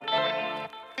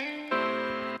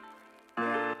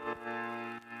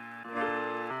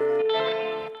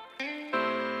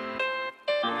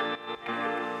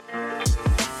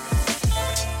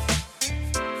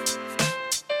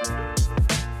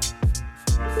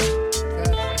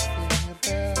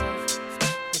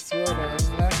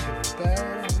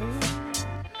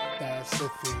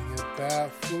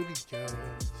Footy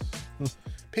Guns.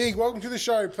 Pig, welcome to the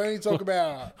show. Plenty to talk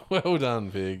about. Well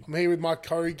done, Pig. I'm here with my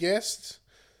co-guest,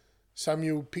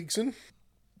 Samuel Pigson.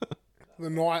 The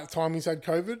night time he's had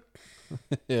COVID.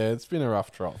 Yeah, it's been a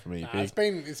rough trot for me, Pig.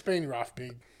 It's been rough,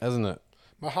 Pig. Hasn't it?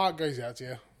 My heart goes out to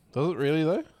you. Does it really,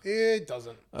 though? Yeah, it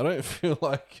doesn't. I don't feel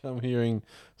like I'm hearing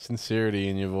sincerity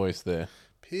in your voice there.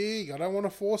 Pig, I don't want to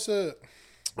force it.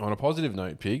 On a positive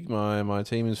note, Pig, my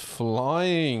team is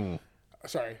flying.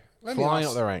 Sorry. Flying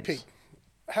up the ranks. Pig,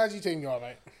 how's your team going,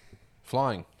 mate?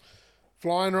 Flying.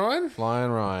 Flying, Ryan?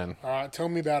 Flying Ryan. All right, tell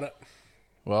me about it.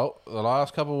 Well, the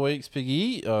last couple of weeks,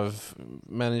 Piggy, I've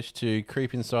managed to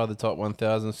creep inside the top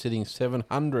 1,000, sitting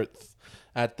 700th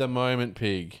at the moment,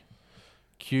 Pig.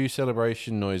 Cue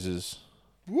celebration noises.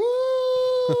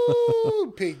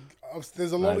 Woo! Pig.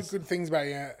 There's a lot Nice. of good things about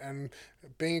you, and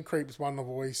being a creep is one I've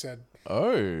always said.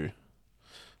 Oh.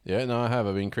 Yeah, no, I have.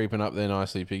 I've been creeping up there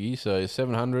nicely, Piggy. So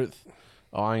 700th,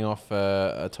 eyeing off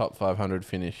a top 500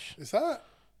 finish Is that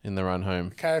in the run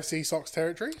home. KFC socks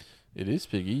territory? It is,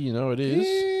 Piggy. You know it is.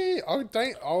 Yeah, I don't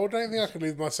think I could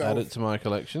live myself Add it to my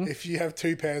collection. if you have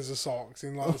 2 pairs of socks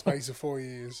in like the space of 4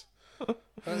 years.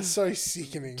 That's so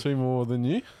sickening. 2 more than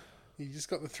you. You just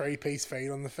got the 3-piece feet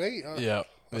on the feet. Oh, Yeah.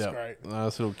 That's yeah. great.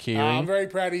 Nice little I'm keyring. very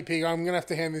proud of you, Pig. I'm gonna have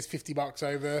to hand this $50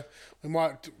 over. We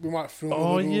might film.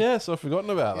 Oh, a little, yes. I've forgotten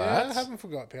about Yeah, that. I haven't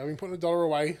forgot, Pig. I've been putting $1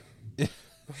 away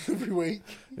every week.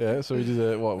 Yeah, so we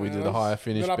did we did a higher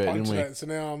finish Then I bet, didn't punched we? it, so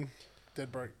now I'm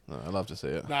dead broke. No, I'd love to see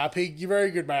it. Nah, Pig, you're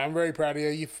very good, mate. I'm very proud of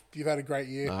you. You've had a great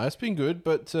year. No, it's been good,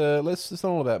 but it's not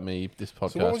all about me, this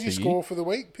podcast. So what was your Piggy. score for the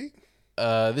week, Pig?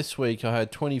 This week I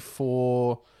had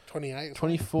 24... 28.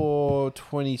 24,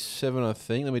 27, I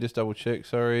think. Let me just double check.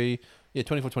 Sorry. Yeah,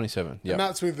 24, 27. Yeah. And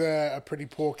that's with a pretty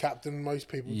poor captain, most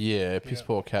people. Yeah, piss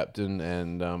poor captain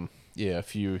and, a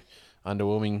few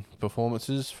underwhelming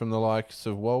performances from the likes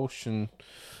of Walsh and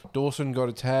Dawson got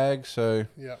a tag. So,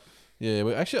 Yeah. yeah,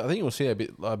 I think we'll see a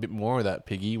bit more of that,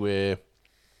 Piggy, where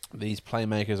these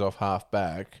playmakers off half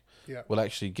back Yeah. will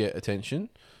actually get attention.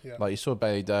 Yeah. Like you saw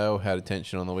Bailey Dale had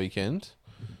attention on the weekend,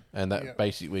 and that Yeah.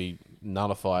 basically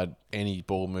nullified any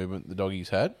ball movement the doggies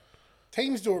had.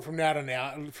 Teams do it from now to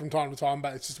now, from time to time,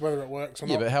 but it's just whether it works or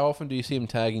Yeah, not. but how often do you see him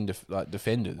tagging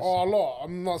defenders? Oh, a lot.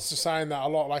 I'm not just saying that a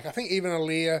lot. Like, I think even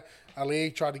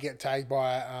Aaliyah tried to get tagged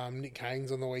by Nick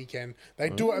Haynes on the weekend. They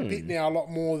do it a bit now, a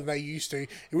lot more than they used to. It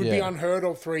would be Yeah. unheard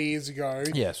of 3 years ago.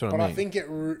 Yeah, that's what I but I mean. think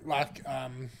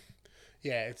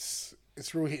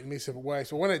it's real hit and miss if it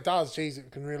works. But when it does, geez,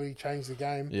 it can really change the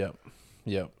game.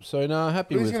 Yep. So, no,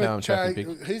 happy with how I'm tracking,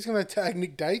 Pig. Who's going to tag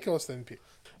Nick Dacos then, Pig?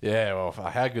 Yeah, well,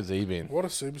 how good's he been? What a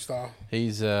superstar.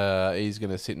 He's going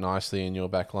to sit nicely in your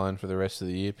back line for the rest of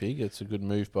the year, Pig. It's a good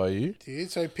move by you. Did.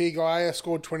 So, Pig, I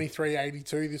scored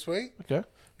 23.82 this week. Okay.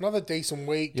 Another decent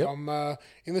week. Yep. I'm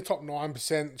in the top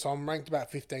 9%, so I'm ranked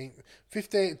about 15,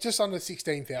 just under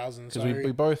 16,000. Because So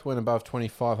we both went above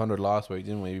 2,500 last week,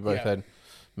 didn't we? We both Yeah. had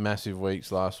massive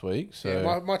weeks last week. So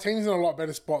yeah, my team's in a lot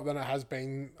better spot than it has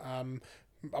been.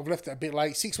 I've left it a bit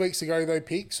late. 6 weeks ago, though,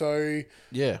 Pig. So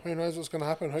yeah. who knows what's going to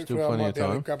happen? Hopefully, I plenty might of be able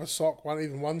to time. grab a sock.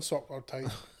 Even one sock I'll take.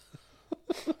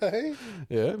 Hey?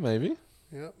 Yeah, maybe.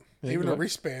 Yeah. Yeah, Even good a luck.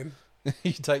 wristband.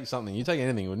 You take something. You take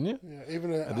anything, wouldn't you? Yeah.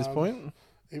 Even At this point?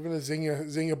 Even a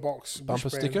Zinger box Bumper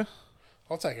wristband. sticker?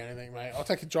 I'll take anything, mate. I'll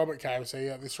take a job at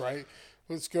KFC at this rate.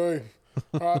 Let's go.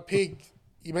 All right, Pig,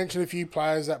 you mentioned a few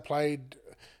players that played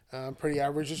pretty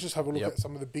average. Let's just have a look Yep. at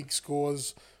some of the big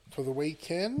scores for the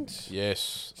weekend.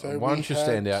 Yes. So One we should had-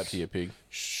 stand out to you, Pig.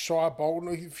 Shy Bolton,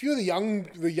 a few of the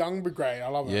young brigade. I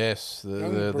love it. Yes.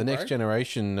 The next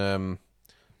generation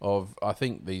of, I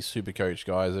think these super coach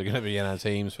guys are going to be in our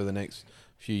teams for the next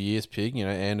few years, Pig. You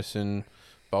know, Anderson,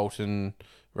 Bolton,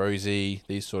 Rosie,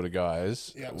 these sort of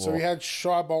guys. Yeah, so we had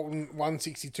Shy Bolton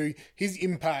 162. His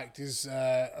impact is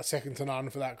a second to none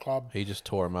for that club. He just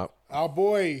tore him up. Our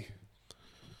boy,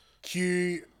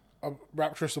 cue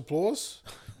rapturous applause.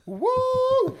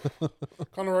 Woo!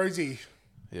 Connor Rosie.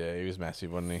 Yeah, he was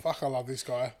massive, wasn't he? Fuck, I love this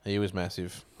guy. He was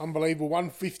massive. Unbelievable.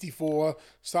 154,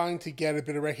 starting to get a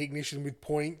bit of recognition with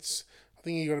points. I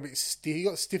think he got a bit stiff. He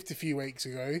got stiffed a few weeks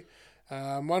ago.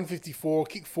 154,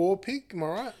 kick 4 Pig, am I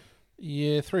right?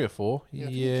 Yeah, 3 or 4. I think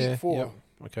he kicked 4. Yep.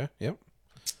 Okay, yep.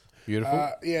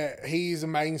 Beautiful. Yeah, he's a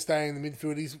mainstay in the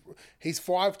midfield. He's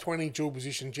 520 dual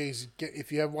position. Jeez,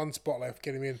 if you have one spot left,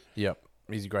 get him in. Yep.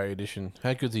 He's a great addition.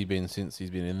 How good's he been since he's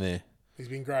been in there? He's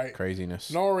been great.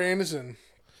 Craziness. Noah Anderson.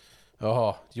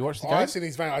 Oh, did you watch the game? Ice in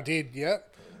his vein. I did,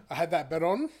 yep. I had that bet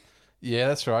on. Yeah,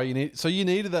 that's right. You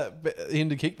needed him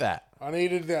to kick that. I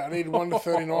needed 1 to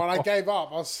 39. I gave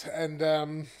up.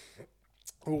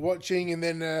 we were watching, and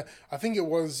then I think it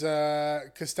was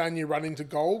Castagna running to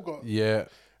goal, Yeah.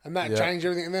 and that changed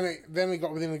everything. And then it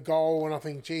got within a goal, and I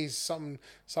think, geez,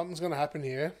 something's going to happen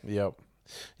here. Yep.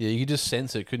 Yeah, you could just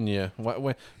sense it, couldn't you?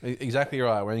 Exactly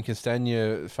right. When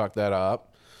Castagna fucked that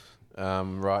up,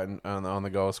 on the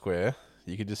goal square,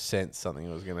 you could just sense something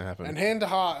was going to happen. And hand to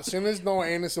heart, as soon as Noah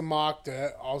Anderson marked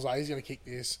it, I was like, he's going to kick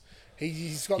this.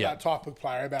 He's got that type of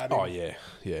player about him. Oh yeah.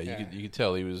 You could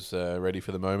tell he was ready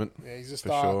for the moment. Yeah, he's a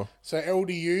star. Sure. So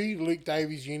LDU, Luke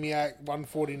Davies Uniac,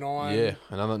 149. Yeah,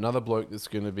 another bloke that's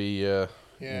going to be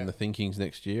in the thinkings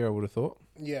next year, I would have thought.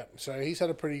 Yeah, so he's had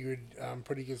a pretty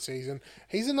good season.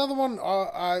 He's another one.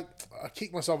 I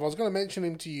kicked myself. I was going to mention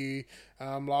him to you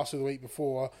last week, the week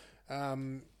before.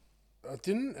 I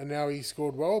didn't, and now he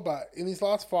scored well. But in his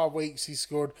last 5 weeks, he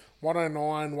scored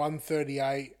 109,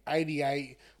 138,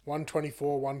 88,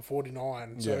 124,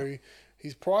 149. So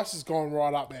his price has gone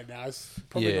right up there now. It's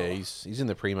probably he's in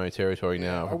the primo territory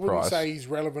now. I wouldn't say he's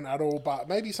relevant at all, but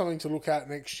maybe something to look at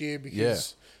next year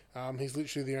because he's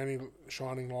literally the only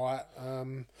shining light.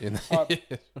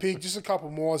 Pig, just a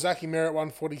couple more. Zachy Merritt,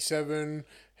 147.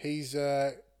 He's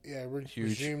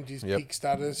resumed his peak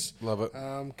status. Love it.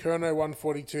 Kerno,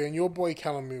 142. And your boy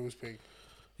Callum Mills, Pig.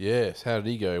 Yes. How did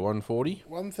he go? 140?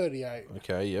 138.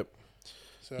 Okay, yep.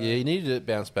 So, yeah, he needed to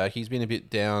bounce back. He's been a bit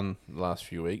down the last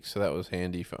few weeks, so that was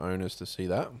handy for owners to see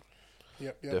that.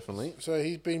 Yep. Definitely. So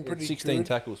he's been pretty 16 good.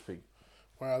 tackles, Pig.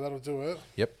 Wow, that'll do it.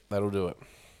 Yep, that'll do it.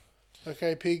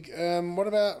 Okay, Pig. What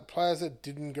about players that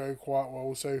didn't go quite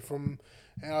well? So from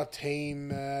our team,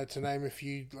 to name a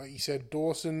few, like you said,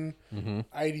 Dawson,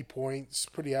 80 points,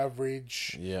 pretty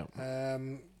average. Yeah.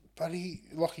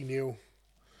 Lockie Neal.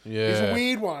 Yeah. He's a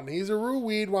weird one. He's a real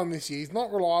weird one this year. He's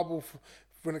not reliable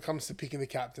when it comes to picking the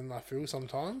captain, I feel,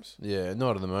 sometimes. Yeah,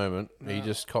 not at the moment. No. He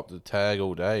just copped the tag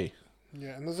all day.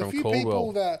 Yeah, and there's a few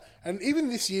people that... And even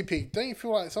this year, Pig, don't you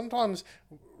feel like sometimes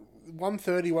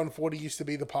 130, 140 used to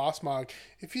be the pass mark?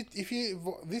 If you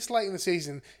this late in the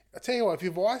season, I tell you what, if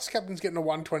your vice captain's getting a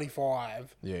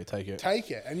 125... Yeah, take it. Take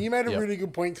it. And you made a really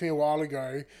good point to me a while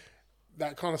ago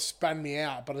that kind of spun me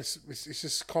out, but it's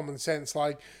just common sense.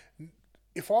 Like...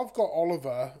 If I've got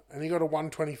Oliver and he got a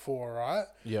 124, right?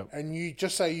 Yep. And you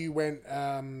just say you went,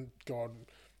 you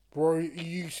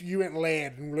went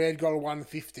Laird and Laird got a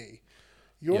 150.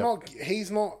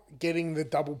 He's not getting the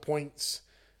double points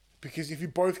because if you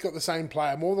both got the same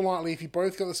player, more than likely if you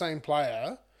both got the same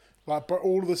player, like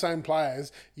all of the same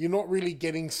players, you're not really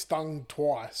getting stung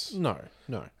twice. No.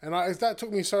 And that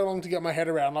took me so long to get my head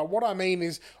around. Like what I mean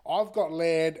is I've got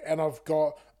Laird and I've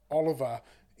got Oliver.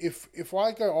 If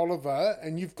I go Oliver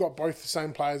and you've got both the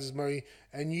same players as me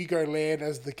and you go Laird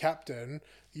as the captain,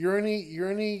 you're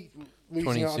only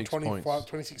losing out on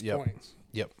 26 points.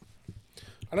 Yep.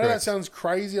 I know that sounds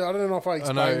crazy. I don't know if I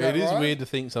explained that right. It is weird to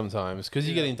think sometimes because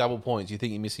you're getting double points. You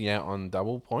think you're missing out on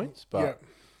double points, but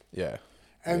yeah.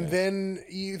 And then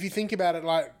if you think about it,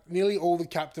 like nearly all the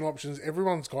captain options,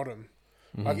 everyone's got them.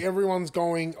 Mm-hmm. Like everyone's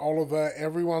going Oliver,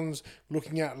 everyone's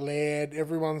looking at Laird,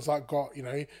 everyone's like got,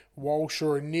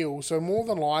 Walshaw and Neal. So more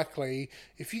than likely,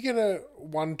 if you get a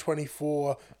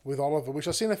 124 with Oliver, which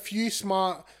I've seen a few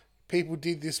smart people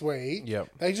did this week,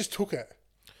 they just took it.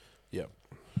 Yep.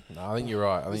 No, I think you're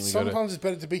right. I think sometimes it's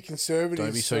better to be conservative.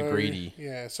 Don't be so greedy.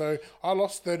 Yeah, so I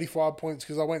lost 35 points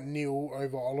because I went Neal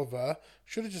over Oliver.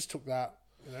 Should have just took that,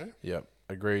 Yep.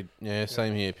 Agreed. Yeah,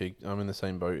 same here, Pig. I'm in the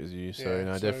same boat as you. So,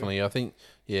 definitely. I think,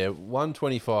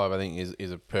 125, I think,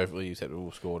 is a perfectly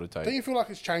acceptable score to take. Don't you feel like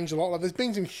it's changed a lot? Like, there's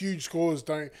been some huge scores,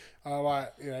 mind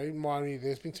me,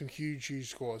 there's been some huge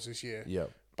scores this year.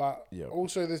 Yep. But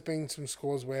also there's been some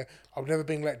scores where I've never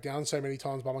been let down so many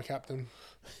times by my captain.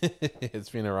 It's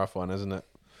been a rough one, hasn't it?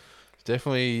 It's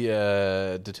definitely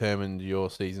determined your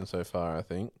season so far, I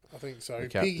think. I think so.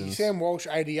 Piggy, Sam Walsh,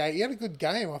 88. He had a good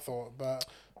game, I thought, but...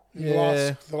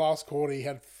 The last quarter he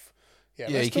had...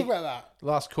 let's talk about that.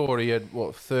 Last quarter he had,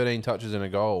 13 touches and a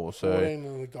goal. So 14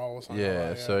 and a goal or something like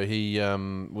that, so he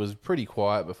was pretty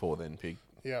quiet before then, Pig.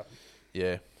 Yeah.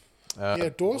 Yeah.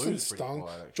 Dawson stung.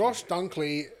 Josh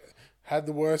Dunkley had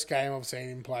the worst game I've seen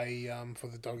him play for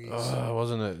the Doggies. Oh,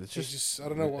 wasn't it? It's just I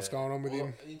don't know what's going on with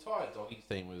him. The entire Doggies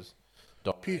team was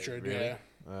putrid, really.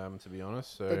 To be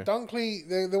honest. So. But Dunkley,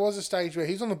 there was a stage where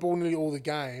he's on the ball nearly all the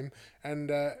game,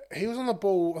 and he was on the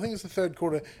ball, I think it's the third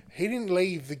quarter, he didn't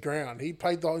leave the ground. He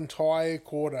played the entire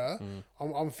quarter,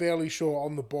 I'm fairly sure,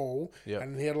 on the ball,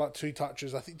 and he had like 2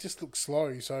 touches. I think it just looked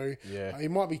slow, so he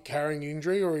might be carrying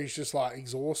injury or he's just like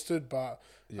exhausted, but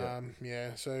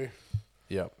so...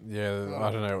 Yeah,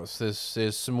 I don't know.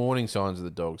 There's some warning signs of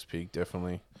the Dogs, Pig,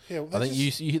 definitely. Yeah, well, I think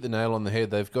you hit the nail on the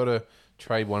head. They've got to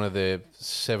trade one of their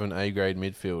 7 A grade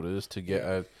midfielders to get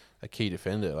a key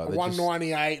defender. Like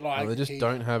 198. They just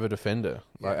don't have a defender.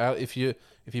 Like if your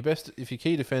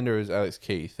key defender is Alex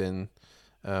Keith, then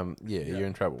you're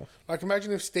in trouble. Like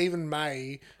imagine if Stephen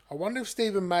May. I wonder if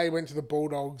Stephen May went to the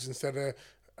Bulldogs instead of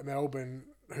Melbourne.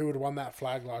 Who would have won that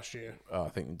flag last year? Oh, I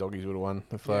think the Doggies would have won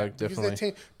the flag,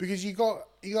 definitely. Because you got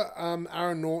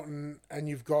Aaron Norton and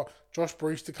you've got Josh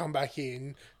Bruce to come back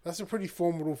in. That's a pretty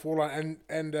formidable four-line.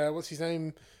 And what's his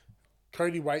name?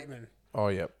 Cody Waitman. Oh,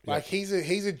 yep. Like he's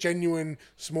a genuine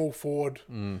small forward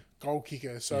goal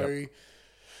kicker. So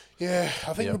yeah,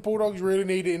 I think the Bulldogs really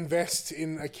need to invest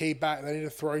in a key back. They need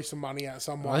to throw some money at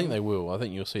someone. I think they will. I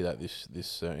think you'll see that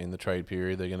this in the trade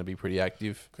period. They're going to be pretty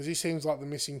active because he seems like the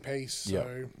missing piece.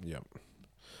 So. Yep.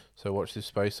 So watch this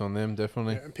space on them,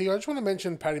 definitely. Yeah, and P, I just want to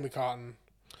mention Paddy McCartan.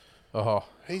 Oh,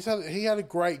 he had a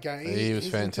great game. He was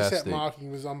fantastic. His intercept marking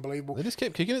was unbelievable. They just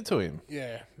kept kicking it to him.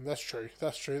 Yeah, that's true.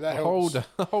 That helps. The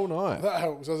whole night. That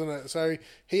helps, doesn't it? So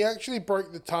he actually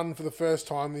broke the ton for the first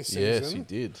time this season. Yes, he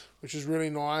did. Which is really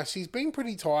nice. He's been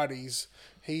pretty tight. He's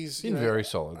been very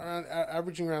solid.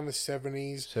 Averaging around the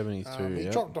 70s. 72, He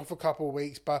dropped off a couple of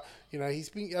weeks, but he's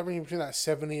been averaging between that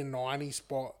 70 and 90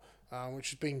 spot, which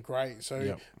has been great.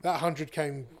 So that 100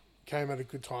 came at a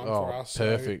good time for us.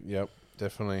 Perfect. Yep.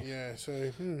 Definitely. Yeah,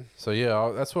 So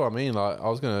that's what I mean. Like, I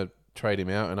was going to trade him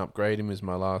out and upgrade him as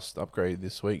my last upgrade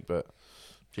this week, but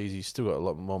geez, he's still got a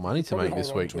lot more money to make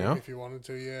this week now. If you wanted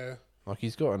to, yeah. Like,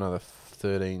 he's got another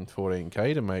 13,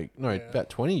 14k to make. No, about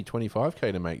 20,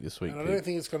 25k to make this week. And I don't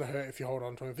think it's going to hurt if you hold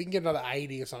on to him. If you can get another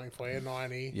 80 or something for you,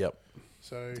 90. Yep.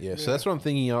 So so that's what I'm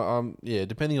thinking.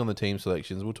 Depending on the team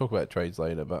selections, we'll talk about trades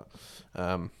later, but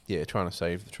trying to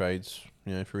save the trades,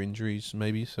 for injuries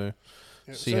maybe. So.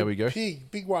 See how we go.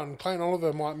 Big one. Clayton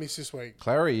Oliver might miss this week.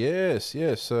 Clary, yes.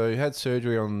 So he had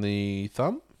surgery on the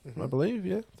thumb, I believe.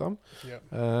 Yeah, thumb. Yeah.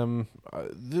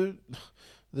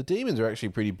 The Demons are actually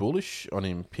pretty bullish on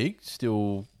him. Pig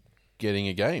still getting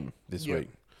a game this week.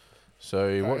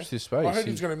 So watch this space. I heard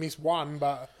he was going to miss one,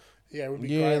 but it would be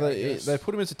great. They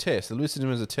put him as a test. They listed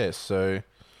him as a test, so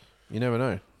you never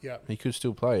know. Yeah. He could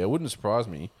still play. It wouldn't surprise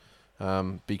me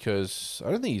because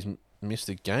I don't think he's missed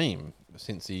a game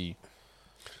since he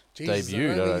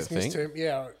debuted, I don't think.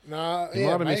 He might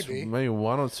have missed maybe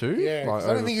one or two. Yeah,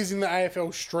 I don't think he's in the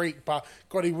AFL streak, but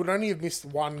God, he would only have missed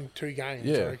 1-2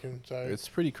 games, I reckon. So it's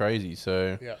pretty crazy.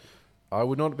 So I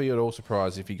would not be at all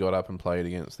surprised if he got up and played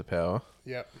against the Power.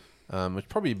 Yeah. Which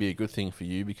probably be a good thing for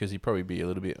you because he'd probably be a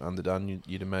little bit underdone,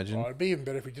 you'd imagine. It'd be even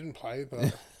better if he didn't play,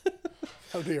 but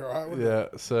that'd be all right, wouldn't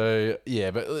it? So,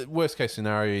 but worst case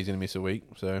scenario, he's going to miss a week.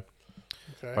 So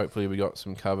hopefully we got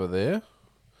some cover there.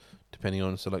 Depending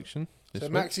on selection. So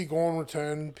Maxi Gawn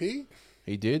returned, Pig.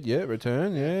 He did,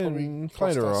 return, Probably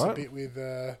played all right. A bit with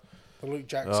the Luke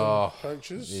Jackson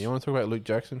coaches. Yeah, you want to talk about Luke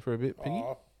Jackson for a bit, Piggy?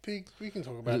 Pig, we can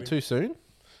talk about it. Is it too soon?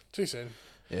 Too soon.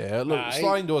 Yeah, look,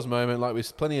 sliding doors moment. Like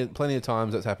with plenty of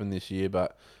times that's happened this year,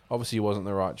 but obviously it wasn't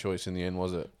the right choice in the end,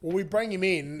 was it? Well, we bring him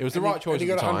in. It was the right choice. And he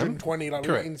got 120, like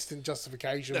with instant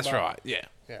justification. That's right. Yeah.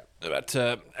 But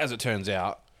as it turns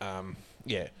out,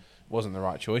 it wasn't the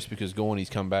right choice because Gorney's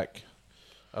come back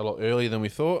a lot earlier than we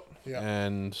thought. Yeah.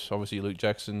 And obviously Luke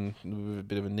Jackson with a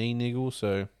bit of a knee niggle,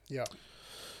 so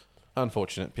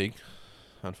unfortunate, Pig.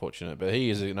 Unfortunate. But he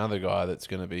is another guy that's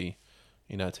going to be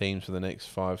in our teams for the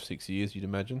next 5-6 years, you'd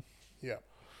imagine. Yeah.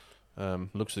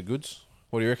 Looks the goods.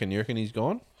 What do you reckon? You reckon he's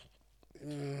gone?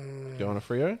 Going to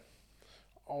Freo?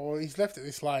 Oh, he's left it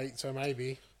this late, so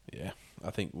maybe. Yeah,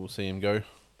 I think we'll see him go.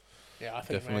 Yeah, I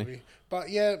think Definitely. maybe. But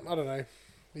I don't know.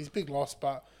 He's a big loss,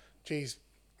 but geez,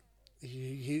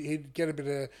 he'd get a bit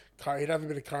of, he'd have a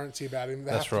bit of currency about him.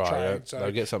 They That's have right. to trade, so.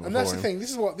 They'll get something. And that's for the him.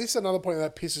 thing. This is another point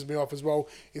that pisses me off as well.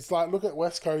 It's like, look at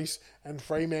West Coast and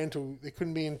Fremantle. They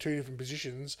couldn't be in two different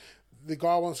positions. The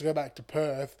guy wants to go back to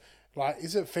Perth. Like,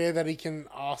 is it fair that he can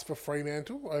ask for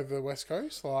Fremantle over West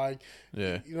Coast? Like,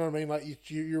 you know what I mean? Like,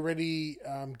 you're already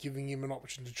giving him an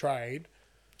option to trade.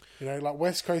 Like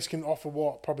West Coast can offer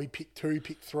probably pick 2,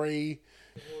 pick 3.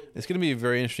 It's going to be a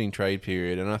very interesting trade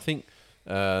period, and I think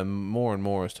more and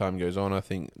more as time goes on, I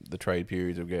think the trade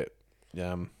periods will get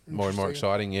more and more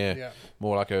exciting. Yeah.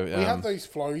 More like a. We have those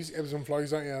flows, ebbs and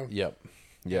flows, don't you? Yep.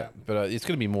 Yeah. But it's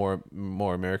going to be more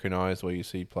Americanized, where you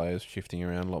see players shifting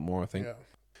around a lot more, I think. Yeah.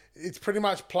 It's pretty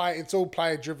much it's all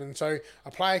player driven. So a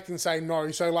player can say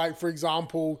no. So like, for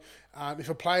example, if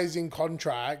a player's in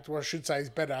contract, or I should say is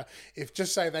better, if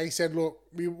just say they said, look,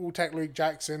 we'll take Luke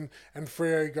Jackson, and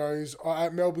Freo goes,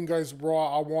 Melbourne goes,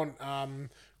 right, I want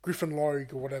Griffin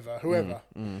Logue or whatever, whoever.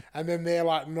 And then they're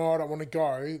like, no, I don't want to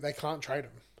go. They can't trade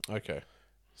him. Okay.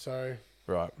 So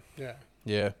Right. Yeah.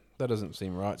 Yeah, that doesn't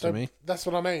seem right to me. That's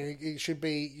what I mean. You should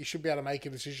be able to make a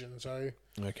decision. So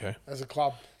Okay. as a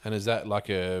club, And is that like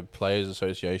a players'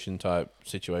 association type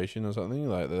situation or something?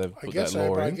 Like they've I put guess that so.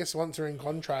 law But I in? guess once they're in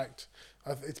contract,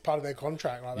 it's part of their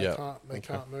contract. Like they Okay.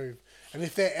 can't move. And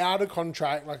if they're out of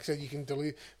contract, like I said, you can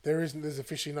delete. There's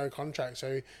officially no contract,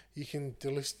 so you can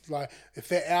delist. Like if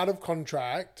they're out of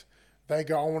contract, they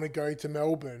go, I want to go to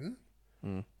Melbourne.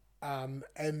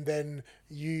 And then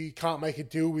you can't make a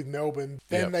deal with Melbourne,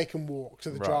 then Yep. they can walk to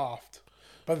the Right. draft.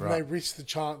 But then Right. they risk the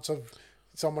chance of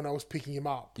someone else picking him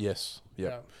up. Yes. Yeah.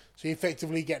 Yeah. So you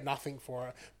effectively get nothing for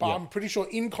it. But Yep. I'm pretty sure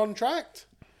in contract,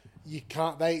 you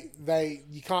can't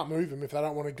you can't move them if they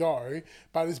don't want to go.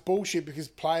 But it's bullshit because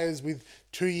players with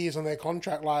 2 years on their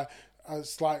contract, like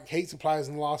it's like heaps of players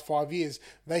in the last 5 years,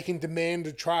 they can demand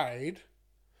a trade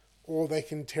or they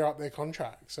can tear up their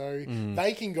contract. So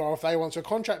they can go if they want. So a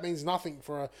contract means nothing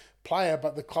for a player,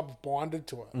 but the club's binded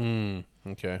to it.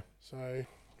 Okay. So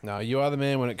No, you are the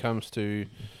man when it comes to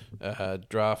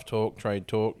draft talk, trade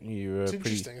talk. You're it's pretty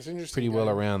interesting. It's interesting. pretty well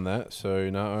game. around that. So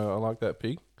no, I like that,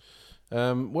 Pig.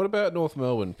 What about North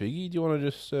Melbourne, Piggy? Do you want to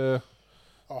just Oh,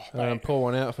 mate, pour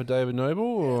one out for David Noble?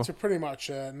 Or? it's a pretty much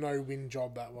a no-win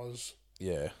job that was.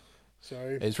 Yeah, So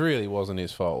it really wasn't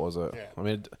his fault, was it? Yeah. I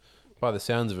mean, by the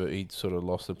sounds of it, he sort of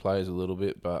lost the players a little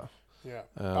bit, but yeah,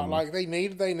 but like they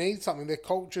need something. Their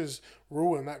culture's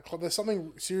ruined. That club, there's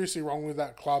something seriously wrong with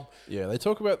that club. yeah, they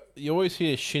talk about you always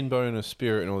hear shinbone of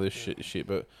spirit and all this shit,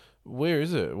 but where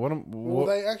is it? Well,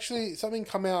 they actually something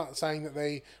come out saying that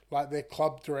they like their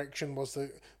club direction was to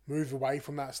move away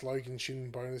from that slogan "Shin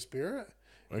Bonus Spirit."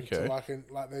 Okay.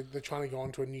 They're trying to go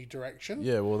into a new direction.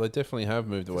 Yeah, well, they definitely have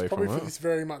moved away Probably from for it. this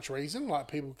very much reason. Like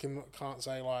people can't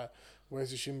say like,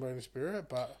 "Where's the Shin Bonus Spirit?"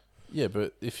 But Yeah,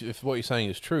 but if what you're saying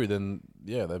is true, then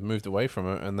yeah, they've moved away from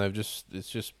it, and it's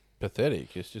just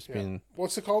pathetic. It's just been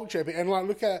what's the culture? And like,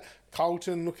 look at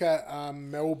Carlton, look at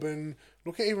Melbourne,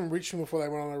 look at even Richmond before they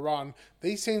went on a run.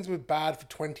 These teams were bad for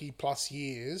 20 plus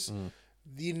years.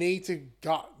 You need to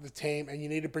gut the team and you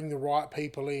need to bring the right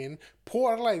people in.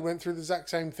 Port Adelaide went through the exact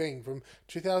same thing from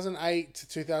 2008 to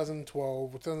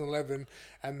 2012 or 2011,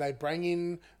 and they bring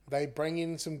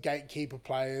in some gatekeeper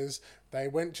players. They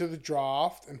went to the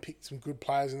draft and picked some good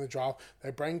players in the draft.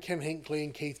 They bring Ken Hinkley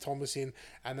and Keith Thomas in,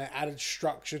 and they added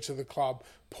structure to the club.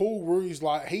 Paul Roos,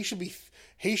 like he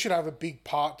should have a big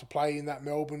part to play in that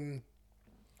Melbourne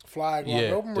flag. Like, yeah,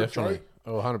 Melbourne were a definitely. joke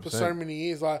Oh, 100%. for so many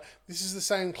years. Like this is the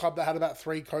same club that had about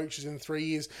 3 coaches in 3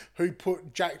 years who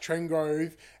put Jack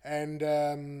Trengrove and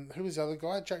who was the other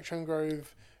guy? Jack Trengrove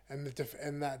and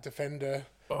that defender.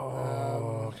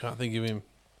 I can't think of him.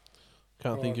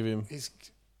 Can't think of him. He's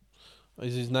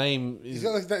His name he's is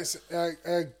got like that's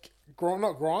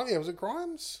not Grimes. Yeah, was it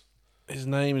Grimes? his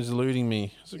name is eluding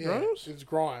me. Is it Grimes? It's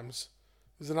Grimes.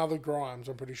 There's another Grimes.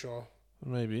 I'm pretty sure.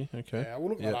 Maybe. Okay. Yeah, we'll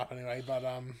look that up anyway. But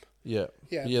Yeah.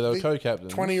 yeah, Yeah, they were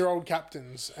co-captains. 20-year-old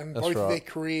captains, and That's both of right. their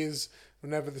careers were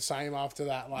never the same after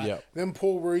that. Like Yep. then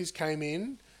Paul Roos came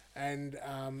in and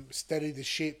steadied the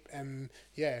ship, and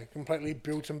completely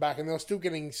built them back. And they were still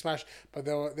getting smashed, but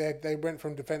they went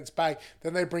from defence back.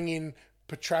 Then they bring in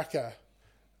Petraka,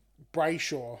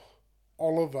 Brayshaw,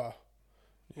 Oliver.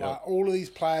 Yep. Like all of these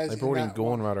players. They brought in that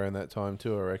Gorn right around that time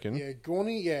too, I reckon. Yeah,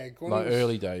 Gorney. Like was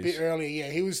early a days. bit earlier.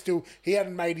 Yeah, he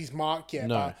hadn't made his mark yet.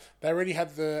 No. But they already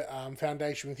had the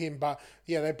foundation with him. But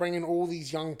yeah, they bring in all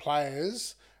these young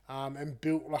players and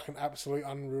built like an absolute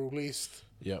unreal list.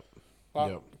 Yep. But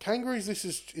Yep. Kangaroos list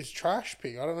is trash,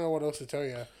 Pig. I don't know what else to tell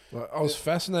you. Well, I was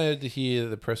fascinated to hear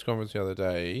the press conference the other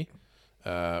day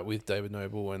with David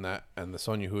Noble and the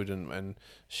Sonia Hood, and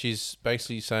she's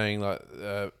basically saying like,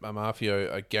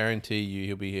 Amarfio, I guarantee you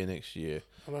he'll be here next year.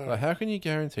 I know. Like, how can you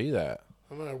guarantee that?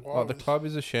 I don't know why. Like, the club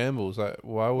is a shambles. Like,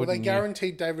 why well, would they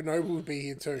guaranteed David Noble would be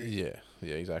here too. Yeah,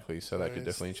 exactly. So that could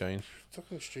it's- definitely change.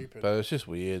 Fucking stupid. But it's just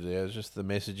weird. Yeah, it's just the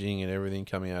messaging and everything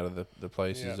coming out of the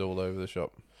places all over the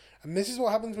shop. And this is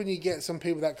what happens when you get some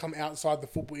people that come outside the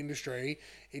football industry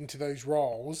into those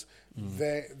roles.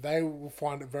 They will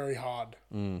find it very hard.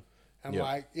 And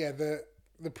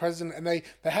the president, and they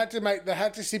had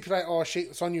to stipulate,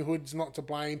 Sonia Hood's not to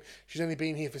blame. She's only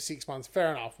been here for 6 months.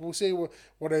 Fair enough. We'll see what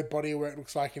her body of work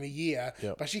looks like in a year.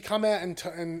 Yep. But she come out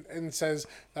and says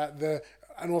that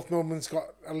North Melbourne's got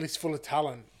a list full of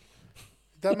talent.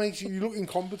 That makes you look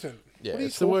incompetent. Yeah, What are you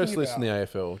it's the worst talking list in the about?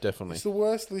 AFL, definitely. It's the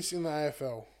worst list in the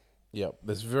AFL. Yep,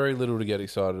 there's very little to get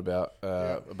excited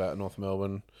about North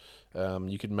Melbourne.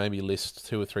 You could maybe list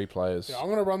 2 or 3 players. Yeah, I'm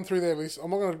going to run through their list. I'm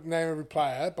not going to name every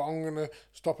player, but I'm going to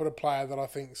stop at a player that I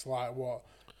think's like what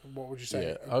What would you say?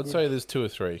 Yeah, I'd say there's 2 or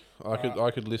 3.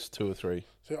 I could list 2 or 3.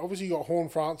 So obviously you got Horn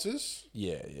Francis.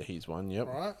 Yeah, he's one. Yep.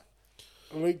 Right.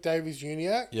 Luke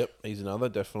Davies-Uniacke. Yep, he's another,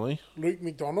 definitely. Luke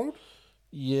McDonald.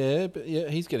 Yeah, but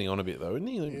he's getting on a bit though, isn't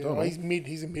he? Luke McDonald?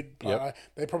 He's a mid player. Yep.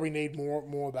 They probably need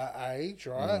more of that age,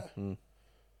 right? Mm-hmm.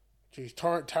 Geez,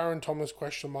 Taron Thomas,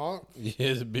 question mark. Yeah,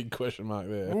 there's a big question mark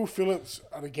there. Will Phillips,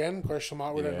 and again, question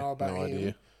mark. We don't know about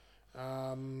him.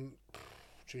 Idea.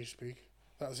 Geez, big.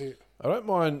 That's it. I don't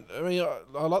mind. I mean,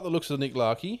 I like the looks of Nick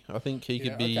Larkey. I think he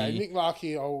could be... Okay, Nick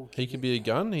Larkey, he could be a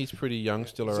gun. He's pretty young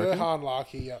still, I reckon. Zerhan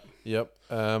Larkey, Yep.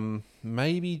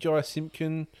 Maybe Jai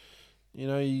Simpkin. You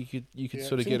know, you could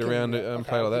sort of Simpkin, get around and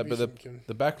play like that. But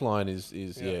the back line is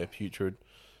putrid.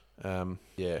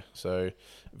 So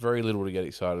very little to get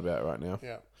excited about right now.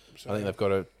 Yeah. So, I think they've got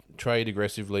to trade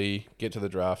aggressively, get to the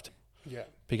draft. Yeah.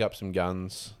 Pick up some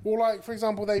guns. Well, like, for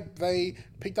example, they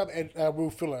picked up Will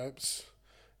Phillips,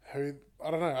 who,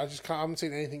 I don't know, I haven't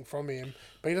seen anything from him,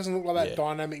 but he doesn't look like that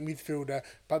dynamic midfielder.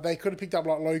 But they could have picked up,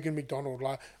 like, Logan McDonald.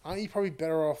 Like, aren't you probably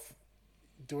better off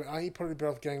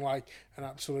getting, like, an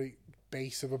absolute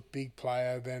beast of a big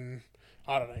player than,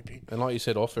 I don't know, big. And like you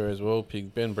said, off air as well,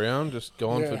 Ben Brown just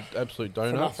gone for absolute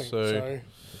donuts. So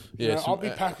I'll be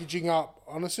packaging up,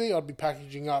 honestly,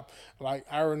 like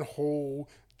Aaron Hall,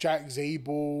 Jack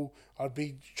Zeeble. I'd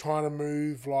be trying to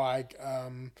move like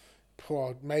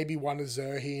maybe one of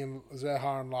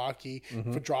Zerha and Larkey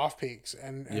for draft picks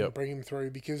and bring him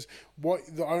through, because what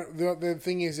the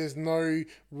thing is, there's no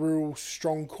real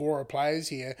strong core of players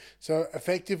here. So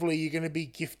effectively, you're going to be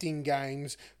gifting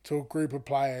games to a group of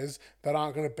players that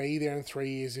aren't going to be there in 3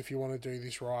 years if you want to do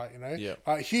this right, you know?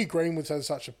 Yeah. Hugh Greenwood's had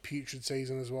such a putrid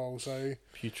season as well, so...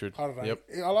 Putrid. I don't know. Yep.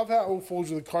 I love how it all falls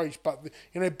with the coach, but,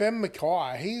 you know, Ben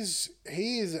Mackay,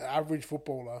 he is an average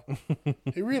footballer.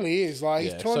 He really is. Like,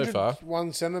 he's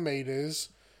 201 centimetres.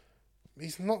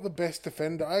 He's not the best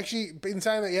defender. Actually, in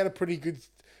saying that, he had a pretty good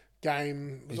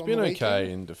game. He's been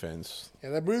okay in defence.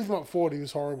 Yeah, they moved him up forward. He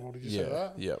was horrible. Did you say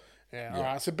that? Yep. Yeah, all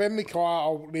right. So Ben Mackay,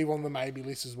 I'll leave on the maybe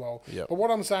list as well. Yep. But what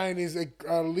I'm saying is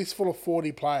a list full of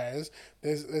 40 players,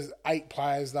 there's 8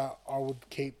 players that I would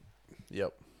keep.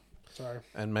 Yep. So.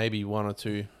 And maybe 1 or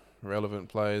 2 relevant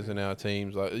players in our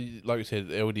teams. Like you said,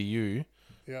 LDU.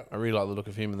 Yeah. I really like the look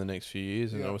of him in the next few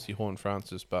years. And obviously Horn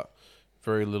Francis, but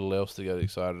very little else to get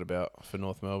excited about for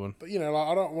North Melbourne. But, you know, like,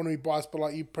 I don't want to be biased, but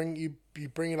like you bring it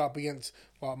up against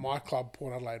like my club,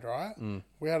 Port Adelaide, right? Mm.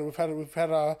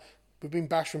 We've been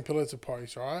bashed from pillar to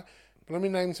post, right? But let me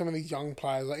name some of these young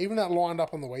players. Like even that lined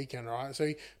up on the weekend, right?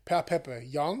 So Pau Pepper,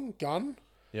 Young, Gunn.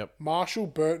 Yep. Marshall,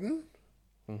 Burton.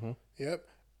 Mm-hmm. Yep.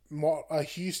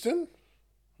 Houston.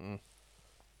 Mm.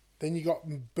 Then you got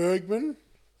Bergman,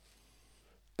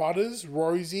 Butters,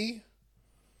 Rosie.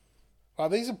 Like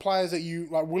these are players that you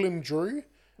like. William Drew.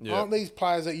 Yep. Aren't these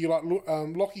players that you like?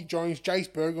 Lockie Jones,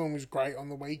 Jace Bergman was great on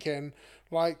the weekend.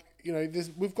 Like, you know,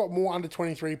 we've got more under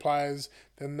 23 players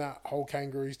than that whole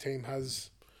Kangaroos team has.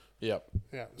 Yep.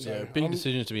 Yeah. So, big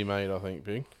decisions to be made, I think,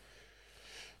 Big.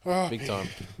 Big time.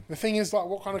 The thing is, like,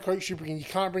 what kind of coach you bring in? You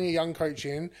can't bring a young coach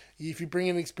in. If you bring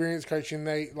an experienced coach in,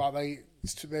 they get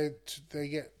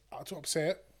too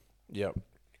upset. Yep.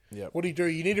 What do?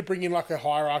 You need to bring in like a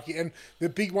hierarchy. And the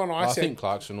big one I said, think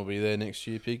Clarkson will be there next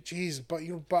year, Pig. Jeez, but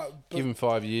give him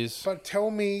 5 years. But tell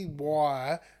me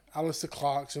why Alistair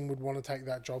Clarkson would want to take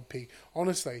that job, Pig.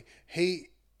 Honestly, because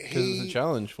it's a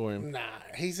challenge for him. Nah,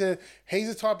 he's the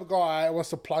type of guy that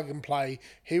wants to plug and play.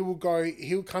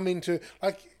 He'll come into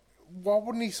like. Why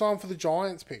wouldn't he sign for the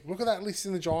Giants, Pick? Look at that list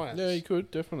in the Giants. Yeah, he could,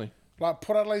 definitely. Like,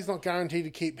 Port Adelaide's not guaranteed to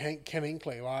keep Ken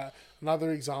Hinkley. Like,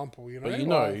 another example, you know? But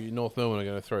North Melbourne are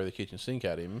going to throw the kitchen sink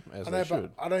at him, as they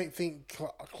should. But I don't think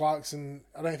Clarkson...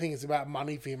 I don't think it's about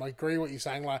money for him. I agree with what you're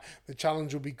saying. Like, the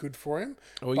challenge will be good for him.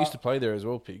 Well, he used to play there as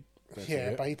well, Pig. But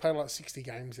he played like 60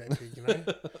 games there, Pig, you know?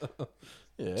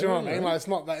 Yeah, do you know what I mean? Like, it's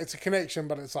not that... It's a connection,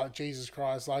 but it's like, Jesus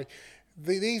Christ. Like,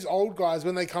 these old guys,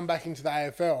 when they come back into the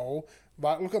AFL...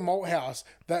 Like, look at Malthouse.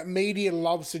 That media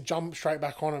loves to jump straight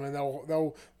back on him, and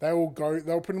they'll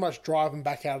pretty much drive him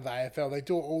back out of the AFL. They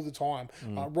do it all the time.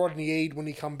 Like Rodney Eade when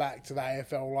he come back to the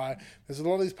AFL. Like, there's a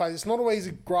lot of these players. It's not always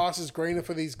the grass is greener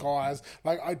for these guys.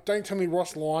 Like, don't tell me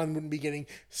Ross Lyon wouldn't be getting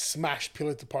smashed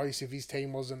pillar to post if his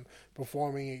team wasn't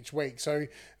performing each week. So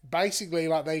basically,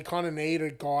 like, they kind of need a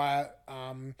guy.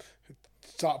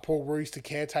 Start Paul Roos to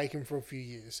caretake him for a few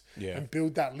years and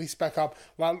build that list back up.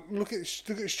 Like, look at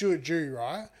Stuart Dew,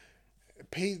 right?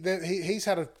 He's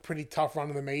had a pretty tough run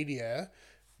in the media,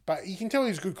 but you can tell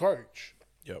he's a good coach.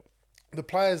 Yep. The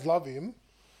players love him.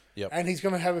 Yep. And he's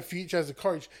going to have a future as a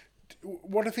coach.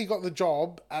 What if he got the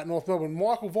job at North Melbourne?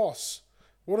 Michael Voss.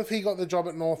 What if he got the job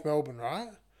at North Melbourne, right?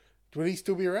 would he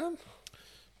still be around?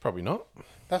 Probably not.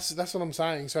 That's what I'm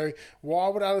saying. So why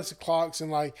would Alistair Clarkson,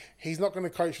 like, he's not going to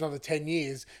coach for another 10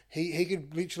 years. He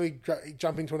could literally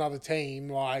jump into another team,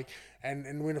 like,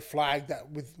 and win a flag that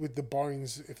with the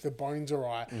bones, if the bones are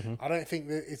right. I don't think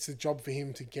that it's a job for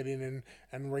him to get in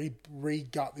and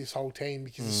re-gut this whole team,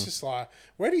 because it's just like,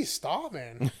 where do you start,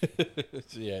 man?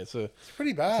 It's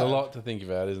Pretty bad. It's a lot to think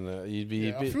about, isn't it? You'd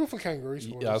be I feel for Kangaroo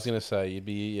supporters. I was going to say, you'd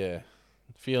be,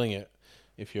 feeling it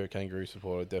if you're a Kangaroo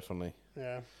supporter, definitely.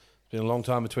 Yeah. It's been a long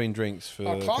time between drinks for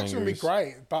Clarkson would be Kangaroos.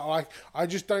 great, but like I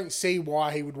just don't see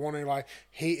why he would want to. Like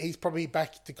he's probably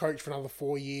back to coach for another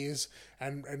 4 years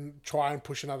and try and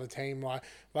push another team. Like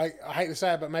I hate to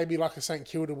say it, but maybe like a St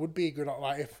Kilda would be a good.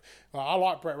 Like if I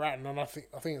like Brett Ratton, and I think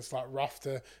it's like rough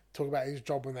to talk about his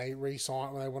job when they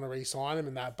want to re-sign him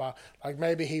and that. But like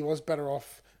maybe he was better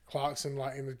off Clarkson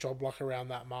like in a job like around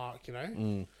that mark, you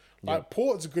know. Like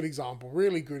Port's a good example,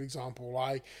 really good example.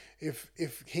 Like if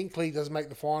Hinkley does make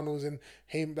the finals and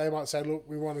they might say, look,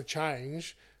 we want to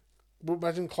change. Well,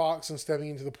 imagine Clarkson stepping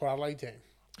into the Port Adelaide team.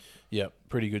 Yeah,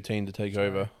 pretty good team to take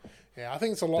over. Yeah, I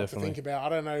think it's a lot Definitely. to think about. I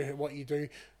don't know what you do.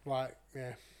 Like,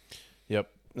 yeah. Yep.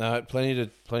 No, plenty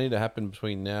to happen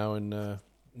between now and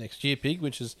next year, Pig,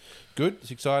 which is good. It's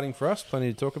exciting for us.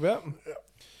 Plenty to talk about.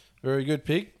 Very good,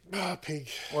 Pig. Pig.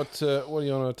 What do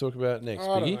you want to talk about next,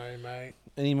 I Piggy? don't know, mate.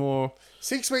 Any more?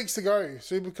 6 weeks to go,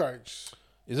 Supercoach.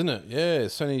 Isn't it? Yeah,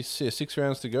 it's only 6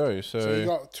 rounds to go. So you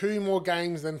got 2 more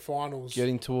games than finals.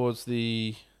 Getting towards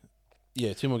the...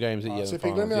 Yeah, 2 more games at So,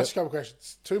 Pig, let me ask you a couple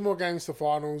questions. 2 more games to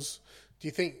finals. Do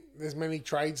you think there's many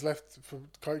trades left for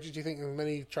coaches? Do you think there's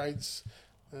many trades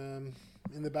in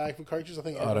the bag for coaches?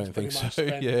 I don't think so.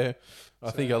 Yeah,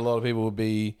 I think a lot of people will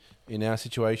be in our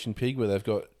situation, Pig, where they've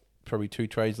got probably 2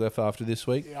 trades left after this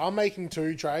week. Yeah, I'm making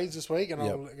 2 trades this week, and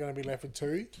I'm going to be left with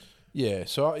 2. Yeah,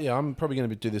 so I'm probably going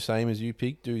to do the same as you,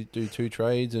 Pig. Do 2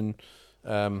 trades and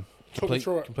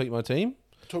complete my team.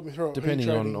 Talk me through it. Depending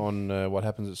on what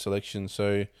happens at selection.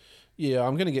 So, yeah,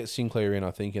 I'm going to get Sinclair in,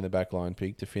 I think, in the back line,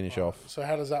 Pig, to finish off. So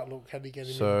how does that look? How do you get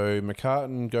him in? So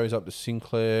McCartan goes up to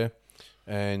Sinclair,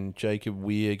 and Jacob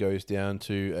Weir goes down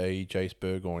to a Jace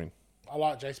Burgoyne. I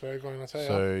like Jace Burgoyne, I tell you.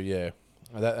 So, yeah.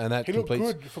 That he completes...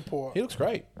 looked good for Port. He looks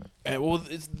great. And, well,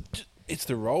 it's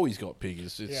the role he's got, Pig.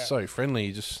 It's so friendly.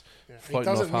 He just floating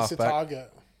off half back. He doesn't miss a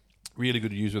target. Really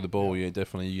good user of the ball. Yeah,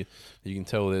 definitely. You can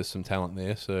tell there's some talent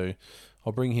there. So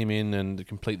I'll bring him in and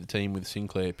complete the team with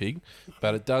Sinclair, Pig.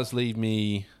 But it does leave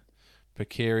me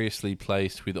precariously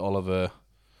placed with Oliver,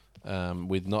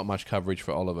 with not much coverage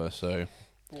for Oliver. So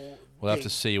we'll have to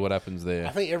see what happens there. I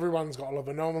think everyone's got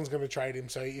Oliver. No one's going to trade him.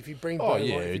 So if you bring Burgoyne,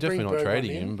 you're definitely not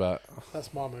trading him. But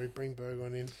that's my move. Bring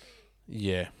Burgoyne in.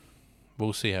 Yeah,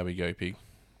 we'll see how we go, Pig.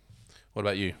 What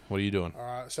about you? What are you doing? All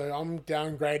right, so I'm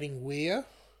downgrading Weir.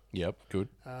 Yep, good.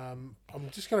 I'm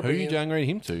just going to. Who are you downgrading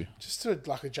him to? Just to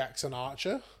like a Jackson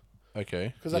Archer.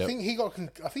 Okay. Because I think he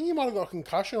might have got a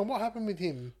concussion. What happened with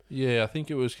him? Yeah, I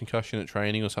think it was concussion at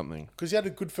training or something. Because he had a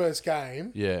good first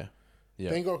game. Yeah.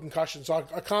 Then he got a concussion, so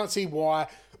I can't see why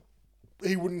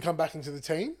he wouldn't come back into the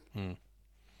team.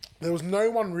 There was no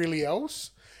one really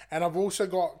else, and I've also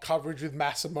got coverage with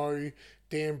Massimo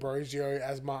D'Ambrosio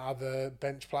as my other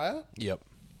bench player. Yep.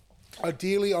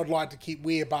 Ideally, I'd like to keep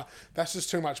Weir, but that's just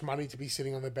too much money to be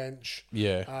sitting on the bench.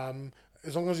 Yeah.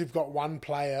 As long as you've got one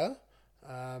player.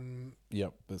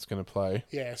 Yep, that's going to play.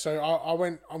 Yeah, so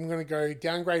I'm going to go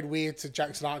downgrade Weir to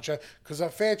Jackson Archer because a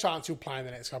fair chance he'll play in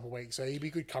the next couple of weeks. So he'd be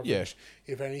good coverage,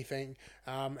 if anything.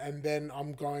 And then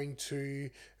I'm going to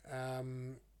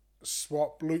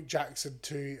swap Luke Jackson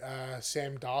to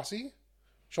Sean Darcy.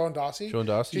 Sean Darcy,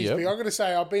 Jeez, yep. I'm going to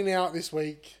say I've been out this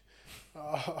week.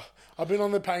 I've been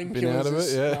on the painkillers. Been out of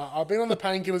it, yeah. I've been on the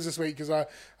painkillers this week because I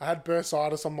had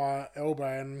bursitis on my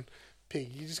elbow and Pig,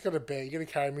 you just got to bear. You got to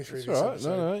carry me through It's this. all right.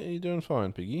 Episode. No, you're doing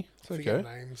fine, Piggy. It's Forget okay.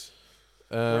 names.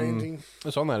 Branding.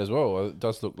 It's on that as well. It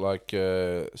does look like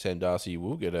Sam Darcy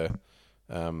will get a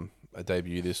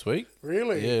debut this week.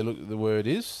 Really? Yeah. Look, the word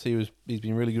is he's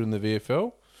been really good in the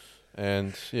VFL,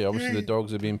 and obviously the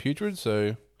Dogs have been putrid,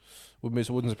 so wouldn't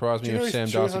surprise me if Sam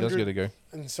Darcy does get a go.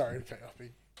 And sorry to cut you off,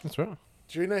 Pig. That's right.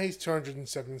 Do you know he's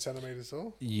 207 centimeters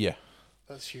tall? Yeah.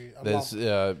 That's huge. There's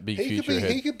big future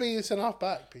ahead. He could be a centre half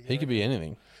back. He could be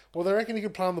anything. Well, they reckon he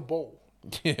could play on the ball.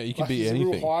 Yeah, he could be he's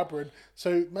anything. He's a real hybrid.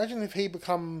 So imagine if he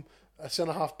become a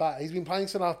centre half back. He's been playing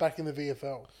centre half back in the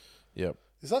VFL. Yep.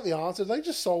 Is that the answer? Did they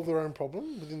just solve their own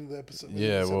problem within the episode?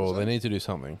 Yeah, well, they need to do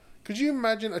something. Could you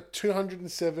imagine a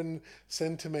 207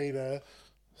 centimetre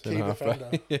key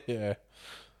defender? Yeah.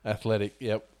 Athletic,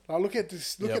 yep. Like, look at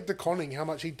this. Look at the Conning, how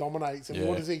much he dominates. And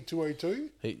what is he, 202?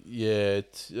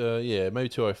 Maybe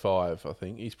 205, I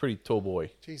think. He's a pretty tall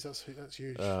boy. Jeez, that's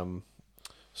huge.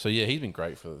 So, yeah, he's been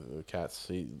great for the Cats.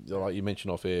 Like you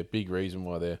mentioned off air, big reason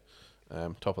why they're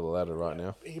top of the ladder right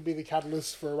now. He could be the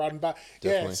catalyst for a run. But,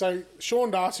 Definitely. yeah, so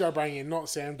Sean Darcy I bring in, not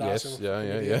Sam Darcy.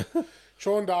 Yes, yeah.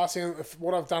 Sean Darcy,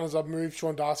 what I've done is I've moved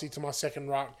Sean Darcy to my second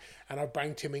ruck, and I've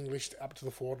banged Tim English up to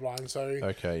the forward line. So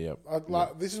Okay, yep.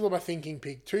 This is what my thinking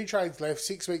pick. 2 trades left,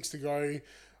 6 weeks to go.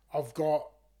 I've got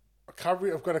a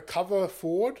cover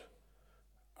forward.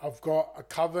 I've got a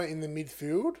cover in the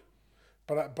midfield,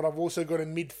 but I've also got a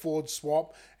mid forward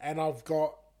swap, and I've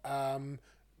got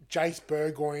Jace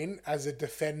Burgoyne as a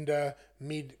defender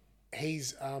mid.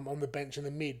 He's on the bench in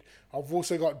the mid. I've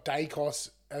also got Dacos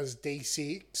as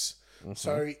D6.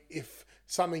 So if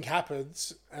something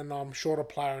happens and I'm short a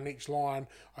player on each line,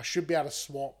 I should be able to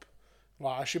swap.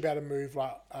 Like, I should be able to move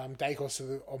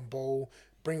Dacos on ball,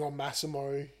 bring on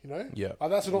Massimo. You know,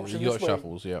 that's an option. You got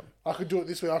shuffles, yeah. I could do it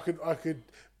this way. I could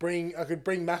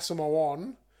bring Massimo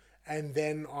on, and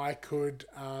then I could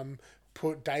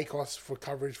put Dacos for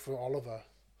coverage for Oliver.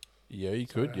 Yeah, you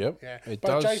could. Yep. Yeah,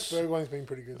 But Jace Burgoyne's been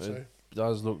pretty good. So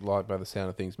does look like, by the sound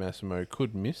of things, Massimo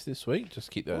could miss this week.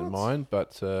 Just keep that in mind.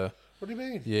 But what do you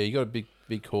mean? Yeah, you got a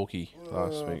big corky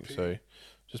last week, so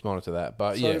just monitor that.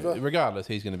 But regardless,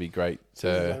 he's going to be great.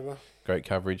 Great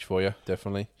coverage for you,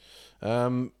 definitely.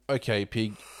 Okay,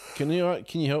 Pig, can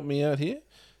you help me out here?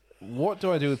 What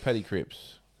do I do with Paddy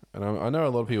Cripps? And I know a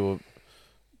lot of people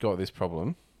got this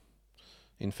problem.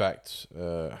 In fact,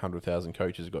 100,000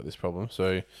 coaches have got this problem.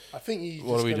 So I think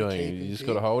what are we doing? You just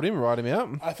got to hold him, ride him out.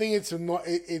 I think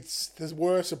there's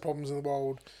worse problems in the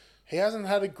world. He hasn't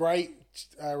had a great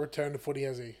return to footy,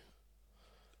 has he?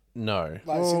 No.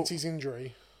 Since his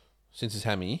injury. Since his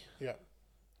hammy? Yeah.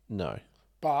 No.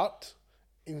 But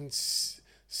in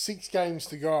 6 games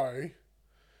to go,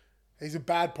 he's a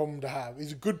bad problem to have.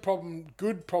 He's a good problem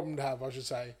to have, I should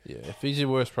say. Yeah, if he's your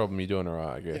worst problem, you're doing all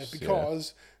right, I guess. Yeah,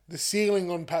 because the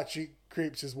ceiling on Patrick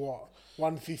Cripps is what?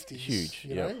 150s. Huge.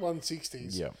 You know,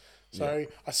 160s. Yeah. So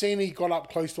I seen he got up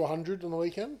close to 100 on the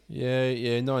weekend.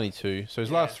 Yeah, 92. So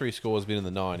his last 3 scores have been in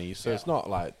the 90s, so it's not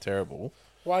like terrible.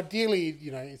 Well, ideally,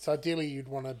 you'd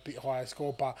want a bit higher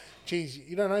score, but geez,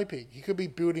 you don't know, Pig. He could be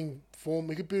building form.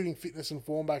 He could be building fitness and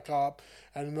form back up,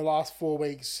 and in the last 4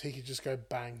 weeks, he could just go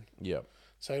bang. Yep.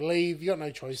 So leave. You got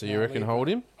no choice. So you reckon hold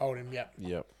him? Hold him. Yep.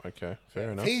 Yep. Okay.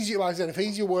 Fair enough. If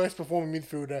he's your worst performing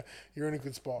midfielder, you're in a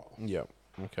good spot. Yep.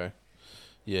 Okay.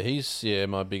 Yeah, he's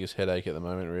my biggest headache at the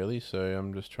moment, really. So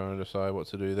I'm just trying to decide what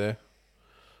to do there.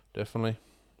 Definitely.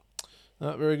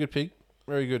 Very good, Pig.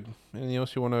 Very good. Anything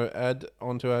else you want to add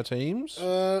onto our teams?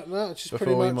 No, it's just before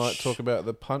pretty much. We might talk about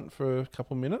the punt for a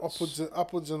couple minutes.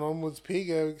 Upwards and onwards,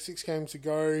 Pig. 6 games to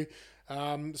go.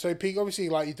 So Pig, obviously,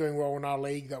 like, you're doing well in our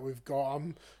league that we've got.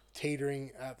 I'm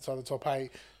teetering outside the top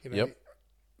 8. Yep.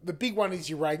 The big one is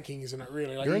your ranking, isn't it?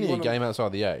 Really, you're only a game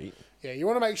outside the 8. Yeah, you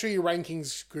want to make sure your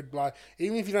rankings good. Like,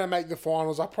 even if you don't make the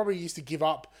finals, I probably used to give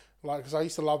up. Because I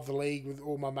used to love the league with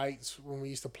all my mates when we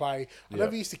used to play. I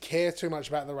never used to care too much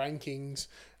about the rankings,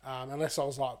 unless I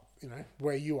was like,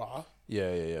 where you are.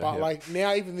 Yeah. But like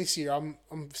now, even this year, I'm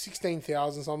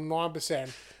 16,000, so I'm 9%.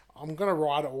 I'm gonna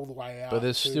ride it all the way out. But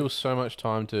there's still so much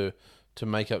time to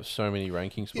make up so many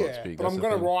ranking spots. Yeah, but I'm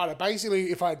gonna ride it.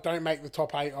 Basically, if I don't make the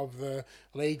top 8 of the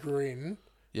league we're in.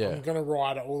 Yeah. I'm going to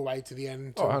ride it all the way to the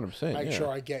end to 100%, make sure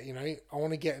I get, I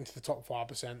want to get into the top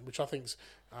 5%, which I think is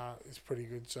pretty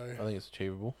good. So I think it's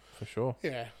achievable for sure.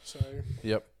 Yeah. So.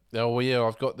 Yep. Oh well, yeah.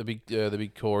 I've got the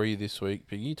big Corey this week,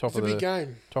 Piggy. It's a big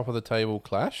game. Top of the table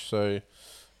clash. So,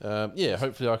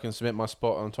 hopefully I can cement my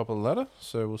spot on top of the ladder.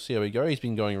 So we'll see how we go. He's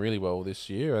been going really well this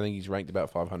year. I think he's ranked about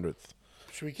 500th.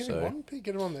 Should we get him on?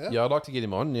 Get him on there. Yeah, I'd like to get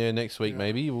him on. Yeah, next week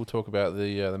maybe we'll talk about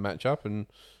the matchup and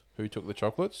who took the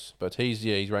chocolates. But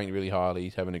he's ranked really highly.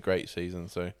 He's having a great season.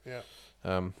 So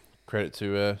credit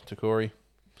to Corey.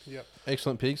 Yep.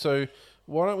 Excellent, Pig. So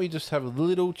why don't we just have a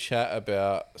little chat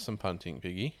about some punting,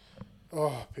 Piggy?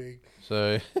 Oh, Pig.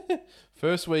 So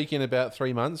first week in about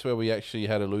 3 months where we actually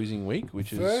had a losing week,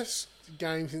 which is first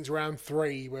game since round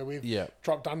 3 where we've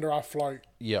dropped under our float.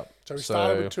 Yep. So we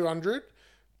started with 200,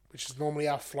 which is normally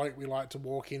our float we like to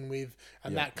walk in with,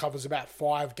 and that covers about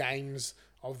 5 games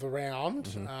of the round,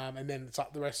 and then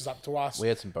the rest is up to us. We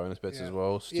had some bonus bets as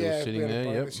well, still sitting there.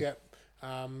 Bonus,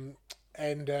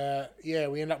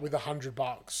 we end up with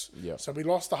 $100. Yep. So we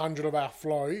lost 100 of our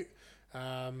float. We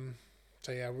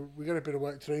got a bit of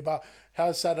work to do. But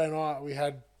how's Saturday night? We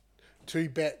had 2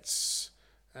 bets.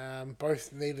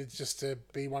 Both needed just to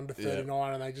be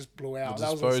 1-39, and they just blew out. The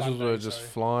That was on disposals Sunday, were just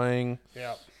flying.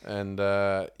 Yeah. And,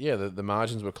 the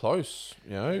margins were close,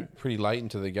 pretty late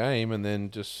into the game. And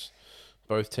then just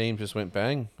both teams just went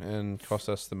bang and cost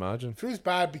us the margin. It feels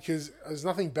bad because there's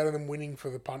nothing better than winning for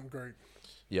the punt group.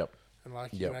 Yep. And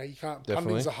you can't. Definitely.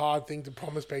 Punting's a hard thing to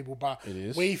promise people, but It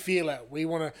is. we feel it. We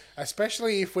want to,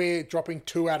 especially if we're dropping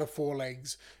 2 out of 4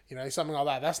 legs, something like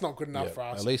that. That's not good enough for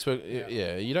us. At least,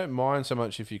 you don't mind so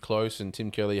much if you're close and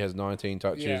Tim Kelly has 19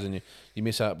 touches and you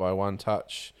miss out by 1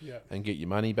 touch and get your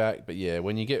money back. But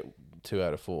when you get 2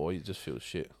 out of 4, you just feel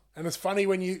shit. And it's funny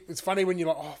when you're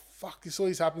like, oh fuck, this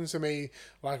always happens to me.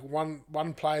 Like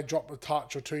one player drop a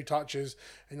touch or 2 touches,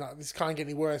 and like this can't get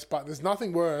any worse. But there's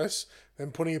nothing worse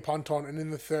than putting a punt on, and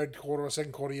in the third quarter or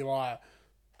second quarter, you're like,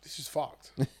 this is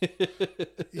fucked.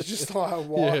 It's just like,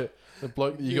 what? Yeah, the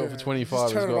bloke that you got for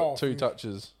 25 has got 2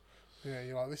 touches. Yeah,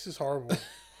 you're like, this is horrible.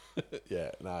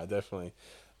 Yeah, no, definitely.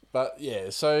 But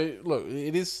so look,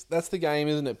 that's the game,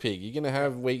 isn't it, Pig? You're gonna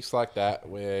have weeks like that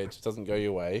where it just doesn't go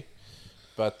your way.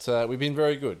 But we've been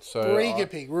very good. So we're eager,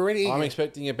 Pig. We're really eager. I'm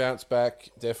expecting a bounce back.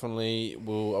 Definitely,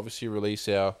 we'll obviously release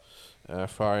our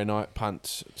Friday night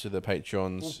punt to the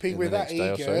Patreons. Well, Pig, we're that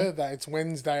eager that it's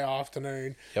Wednesday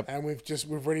afternoon, and we've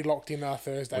already locked in our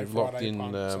Thursday, Friday locked in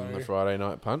punt. The Friday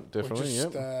night punt, definitely.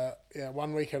 Just,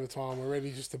 1 week at a time. We're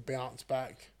ready just to bounce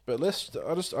back. But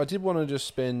I did want to just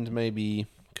spend maybe,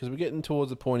 because we're getting towards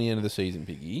the pointy end of the season,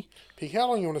 Piggy. Pig, how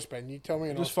long you want to spend? You tell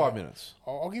me. Just 5 minutes.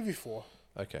 I'll give you 4.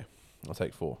 Okay. I'll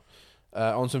take 4.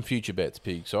 On some future bets,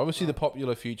 Pig. So obviously the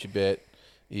popular future bet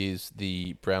is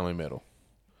the Brownlow medal.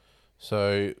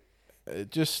 So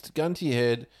just gun to your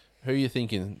head, who are you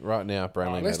thinking right now,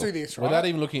 Brownlow medal? Let's do this, right? Without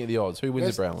even looking at the odds. Who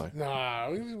wins the Brownlow? Nah,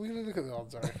 we're going to look at the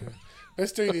odds, I reckon.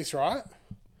 Let's do this, right?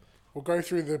 We'll go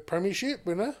through the Premiership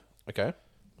winner, Okay.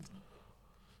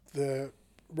 the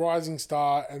Rising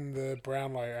Star, and the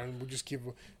Brownlow, and we'll just give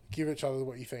each other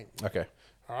what you think. Okay.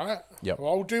 All right? Yep. Well,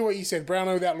 I'll do what you said,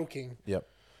 Brownlow without looking. Yep.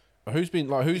 Who's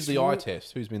the eye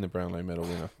test? Who's been the Brownlow medal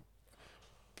winner?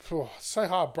 So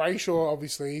hard. Brayshaw,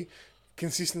 obviously,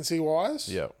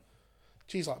 consistency-wise. Yep.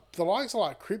 Geez, like the likes are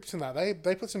like Cripps and that.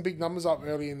 They put some big numbers up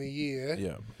early in the year.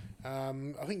 Yeah.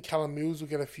 I think Callum Mills will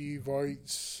get a few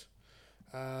votes.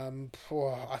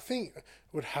 I think it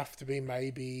would have to be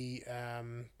maybe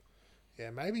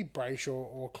Brayshaw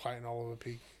or Clayton Oliver,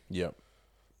 Pig. Yep.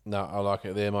 No, I like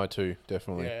it. They're my 2,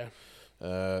 definitely. Yeah.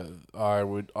 I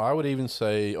would even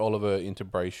say Oliver into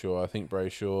Brayshaw. I think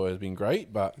Brayshaw has been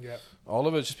great, but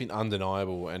Oliver's just been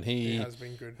undeniable, and he has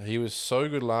been good. He was so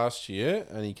good last year,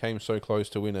 and he came so close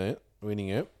to winning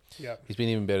it. Yeah, he's been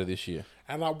even better this year.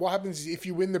 And what happens is if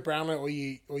you win the Brownlow or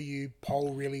you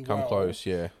poll really well, come close,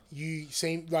 you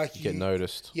seem like you get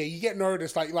noticed. Yeah, you get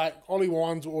noticed. Like Ollie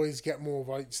Wines always get more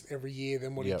votes every year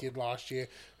than what he did last year.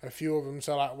 A few of them.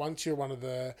 So like once you're one of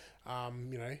the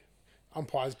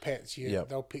umpires' pets,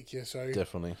 they'll pick you. So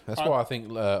definitely, that's why I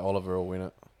think Oliver will win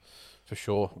it for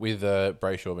sure. With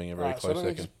Brayshaw being a very close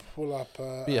second. Just pull up.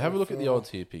 Have a look at the odds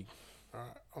here, Pig. All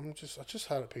right, I just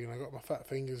had it, Pig, and I got my fat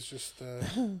fingers just.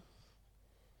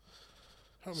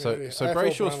 So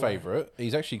Brayshaw's favourite.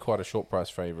 He's actually quite a short price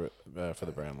favourite for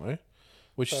the Brownlow,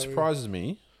 which surprises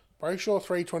me. Brayshaw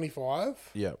 $3.25.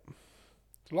 Yep.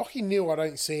 Lockie Neal, I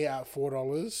don't see at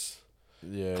 $4.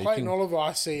 Yeah. Clayton Oliver,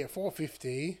 I see at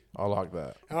 $4.50. I like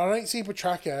that. And I don't see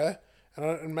Petraka,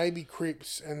 and maybe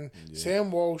Cripps and Sam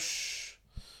Walsh.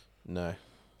 No.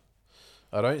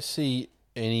 I don't see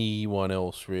anyone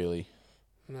else really.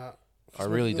 No. I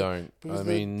really don't. I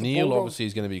mean, Neal obviously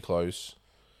is going to be close.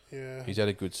 Yeah. He's had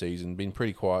a good season. Been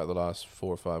pretty quiet the last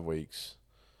 4 or 5 weeks.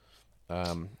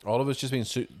 Oliver's just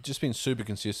been super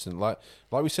consistent. Like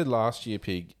we said last year,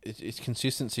 Pig. It's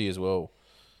consistency as well.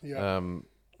 Yeah.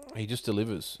 He just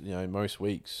delivers. Most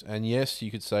weeks. And yes, you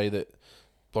could say that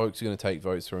blokes are going to take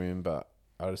votes from him, but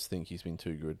I just think he's been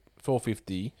too good.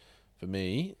 $4.50 for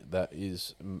me. That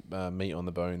is meat on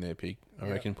the bone there, Pig. I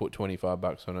reckon put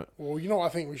 $25 on it. Well, you know what I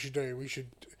think we should do. We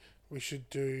should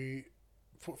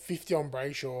put 50 on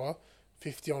Brayshaw,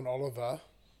 50 on Oliver.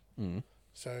 Mm.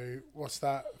 So what's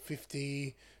that?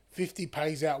 50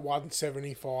 pays out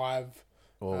 175.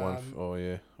 Or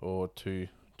or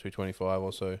 225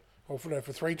 or so. Or for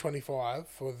 325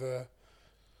 for the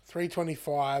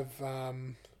 325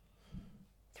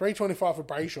 325 for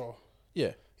Brayshaw.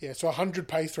 Yeah. Yeah, so 100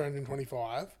 pays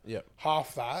 325. Yep.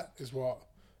 Half that is what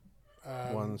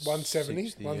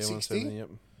 170, 160. Yep.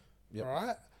 All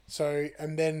right. So,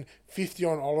 and then 50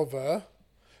 on Oliver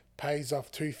pays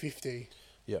off 250.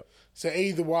 Yep. So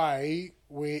either way,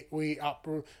 we up.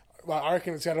 Like I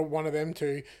reckon it's out of one of them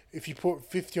two. If you put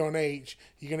 50 on each,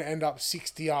 you're going to end up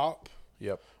 60 up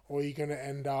Yep. or you're going to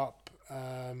end up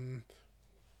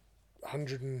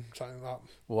 100 and something up.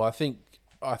 Well, I think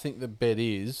the bet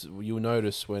is you'll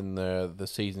notice when the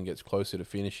season gets closer to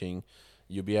finishing,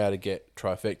 you'll be able to get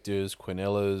trifectas,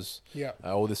 quinellas, Yeah.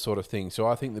 all this sort of thing. So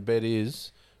I think the bet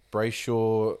is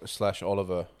Brayshaw /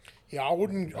 Oliver. Yeah, I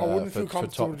wouldn't for feel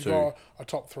comfortable top to two. go a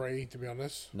top 3, to be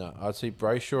honest. No, I'd see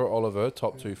Brayshaw, Oliver,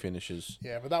 top 2 finishes.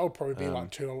 Yeah, but that would probably be like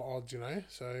 $2 odds,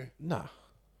 So Nah,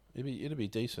 it'd be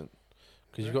decent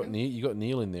because You you got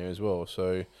Neil in there as well.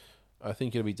 So I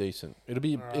think it'll be decent. It'll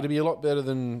be a lot better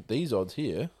than these odds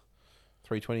here,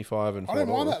 $3.25 and $4. I don't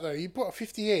mind that though. You put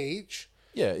 50 each.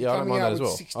 Yeah, I don't coming mind out that as with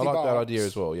well. 60 I like that bucks. idea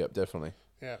as well. Yep, definitely.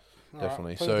 Yeah. All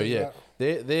Definitely. right, So plenty yeah, of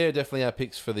that. they're definitely our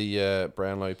picks for the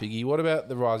Brownlow Piggy. What about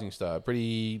the Rising Star?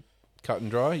 Pretty cut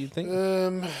and dry, you'd think.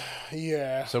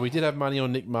 Yeah. So we did have money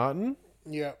on Nick Martin.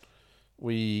 Yeah.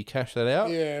 We cashed that out.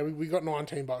 Yeah, we got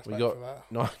 $19 back We got for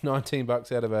that.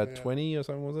 $19 out of our 20 or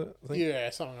something, was it? I think. Yeah,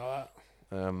 something like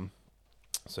that.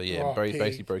 So yeah, Oh, pig.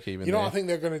 basically broke even. You know there. what I think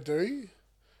they're going to do?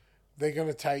 They're going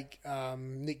to take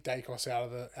Nick Dacos out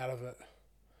of it.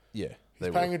 Yeah, He's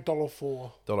they paying will.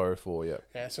 $1.04. $1.04. Yeah.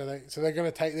 Yeah, so they're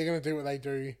going to do what they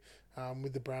do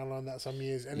with the Brownlow and that some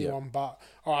years. Anyone but.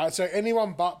 All right, so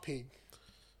anyone but Pig.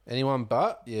 Anyone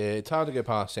but it's hard to go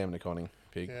past Sam DeConning,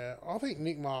 Pig. Yeah, I think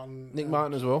Nick Martin. Nick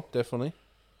Martin as well, definitely.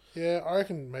 Yeah, I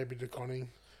reckon maybe DeConning.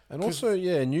 And also,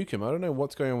 Newcomb. I don't know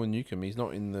what's going on with Newcomb. He's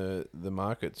not in the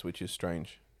markets, which is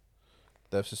strange.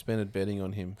 They've suspended betting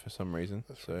on him for some reason.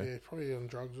 Yeah, probably on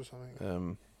drugs or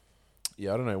something. I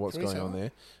don't know what's Can we going say on that?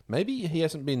 there. Maybe he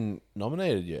hasn't been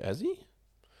nominated yet, has he?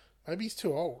 Maybe he's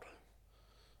too old.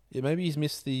 Yeah, maybe he's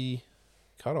missed the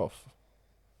cutoff.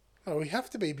 No, we have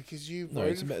to be because you No,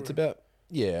 voted it's for about.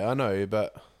 Yeah, I know,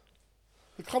 but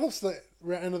the cutoff's the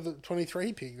end of the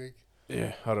 23 Pig League.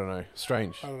 yeah, I don't know.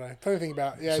 Strange. I don't know. Don't think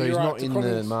about. Yeah, So you're he's right. not in the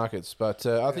DeConning's- markets, but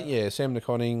I think Sam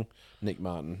DeConning, Nick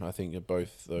Martin, I think are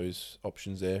both those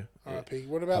options there. All Yeah. right, Pig.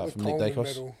 What about Apart the from Nick Coleman Dacos.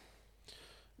 medal?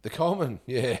 The Coleman,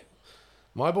 yeah,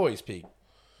 my boy's Pig.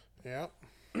 Yeah.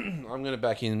 I'm going to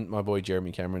back in my boy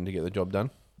Jeremy Cameron to get the job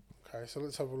done. Okay, so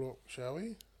let's have a look, shall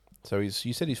we? So you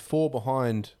said he's 4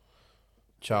 behind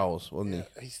Charles, wasn't Yeah,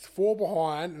 he's 4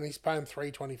 behind and he's paying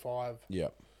 $3.25. he? Yeah,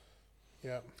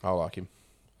 Yeah. I like him.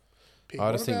 Pig. I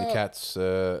What just think the about- Cats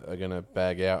are going to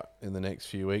bag out in the next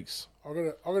few weeks. I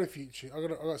got a future. I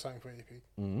got something for you, Pig.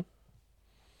 Mm-hmm.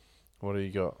 What do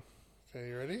you got? Okay,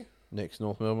 you ready? Next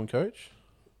North Melbourne coach?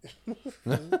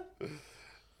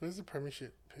 Where's the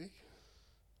premiership, Pig?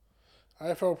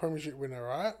 AFL premiership winner,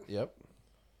 right? Yep.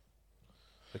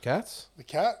 The Cats The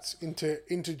Cats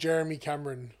into Jeremy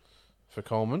Cameron. for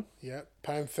Coleman. Yeah,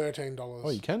 paying $13. Oh,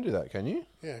 you can do that, can you?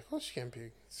 Yeah, of course you can,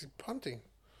 Pig. It's punting.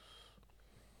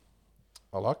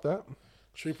 I like that.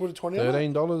 Should we put a 20 on it?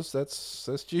 $13.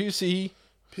 That's juicy.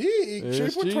 Pig, should we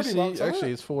It's put juicy. $20 on Actually,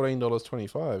 it? it's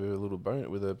 $14.25 with a little bonus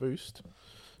with a boost.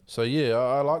 So yeah,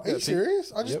 I like Are that. you pick.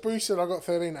 serious? I just Yep. boosted. I got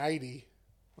 $13.80.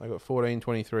 I got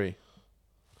 14.23.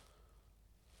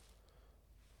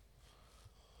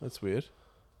 That's weird.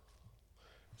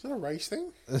 Is that a race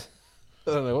thing? I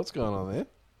don't know what's going on there.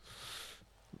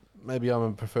 Maybe I'm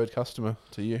a preferred customer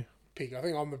to you. Pig, I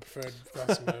think I'm the preferred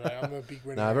customer today. I'm the big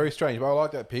winner. Nah, very strange, but I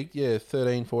like that pig. Yeah,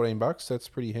 $13-14. That's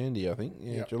pretty handy, I think.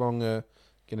 Yeah, Yep. Geelong going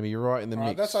to be right in the All right,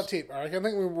 mix. that's our tip. All right, I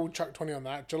think we will chuck 20 on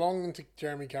that. Geelong into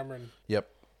Jeremy Cameron. Yep.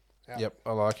 Yeah. Yep,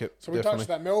 I like it. So we Definitely. touched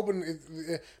that.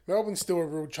 Melbourne's still a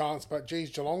real chance, but geez,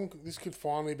 Geelong, this could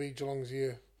finally be Geelong's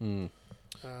year. Well,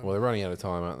 they're running out of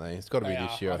time, aren't they? It's got to be They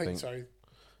this are. year, I think think. so.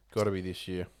 Got to be this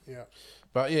year. Yeah.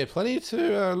 But yeah, plenty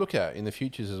to look at in the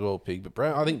futures as well, Pig.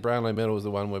 But I think Brownlow Medal is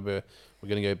the one where we're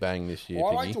going to go bang this year,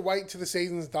 Well, I Piggy. like to wait till the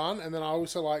season's done, and then I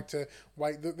also like to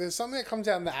wait. There's something that comes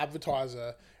out in the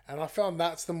advertiser, and I found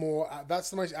that's the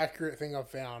most accurate thing I've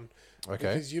found.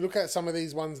 Okay. Because you look at some of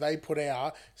these ones they put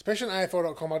out, especially on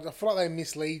AFL.com, I feel like they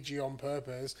mislead you on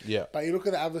purpose. Yeah. But you look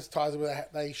at the advertiser where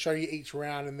they show you each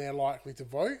round and they're likely to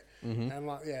vote. Mm-hmm. And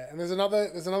and there's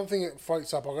another thing that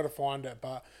floats up. I've got to find it,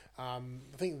 but I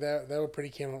think they were pretty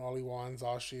keen on Ollie Wines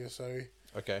last year. So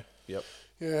Okay. Yep.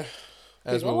 yeah,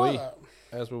 As Pig, I were like we. that.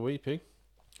 As were we, Pig.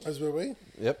 As were we.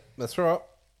 Yep, that's right.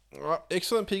 All right.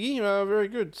 Excellent, Piggy. Very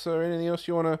good. So anything else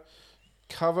you want to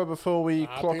cover before we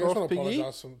clock Pig, I just off, want to Piggy?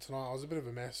 apologise for tonight. I was a bit of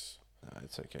a mess. No,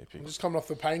 it's okay, Pig. I'm just coming off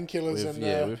the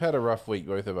painkillers We've had a rough week,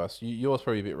 both of us. Yours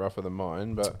probably a bit rougher than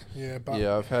mine, but but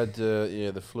I've had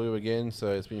the flu again,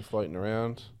 so it's been floating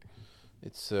around.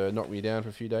 It's knocked me down for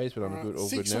a few days, but I'm all good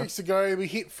 6 now. weeks ago, we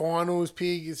hit finals,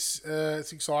 Pig. It's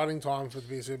exciting time for to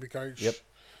be a super coach. Yep,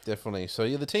 definitely. So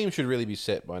the team should really be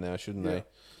set by now, shouldn't Yeah. they?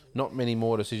 Not many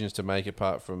more decisions to make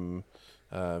apart from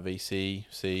VC,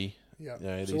 C, Yeah.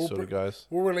 these So sort of guys.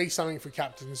 We'll release something for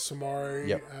captains tomorrow.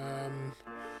 Yep.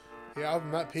 Yeah, other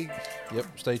than that, Pig. Yep,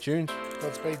 stay tuned.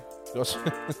 Godspeed. All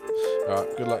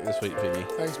right, good luck this week, Piggy.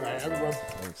 Thanks, mate. Have a good one.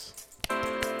 Thanks.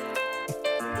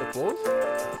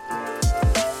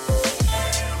 Applause.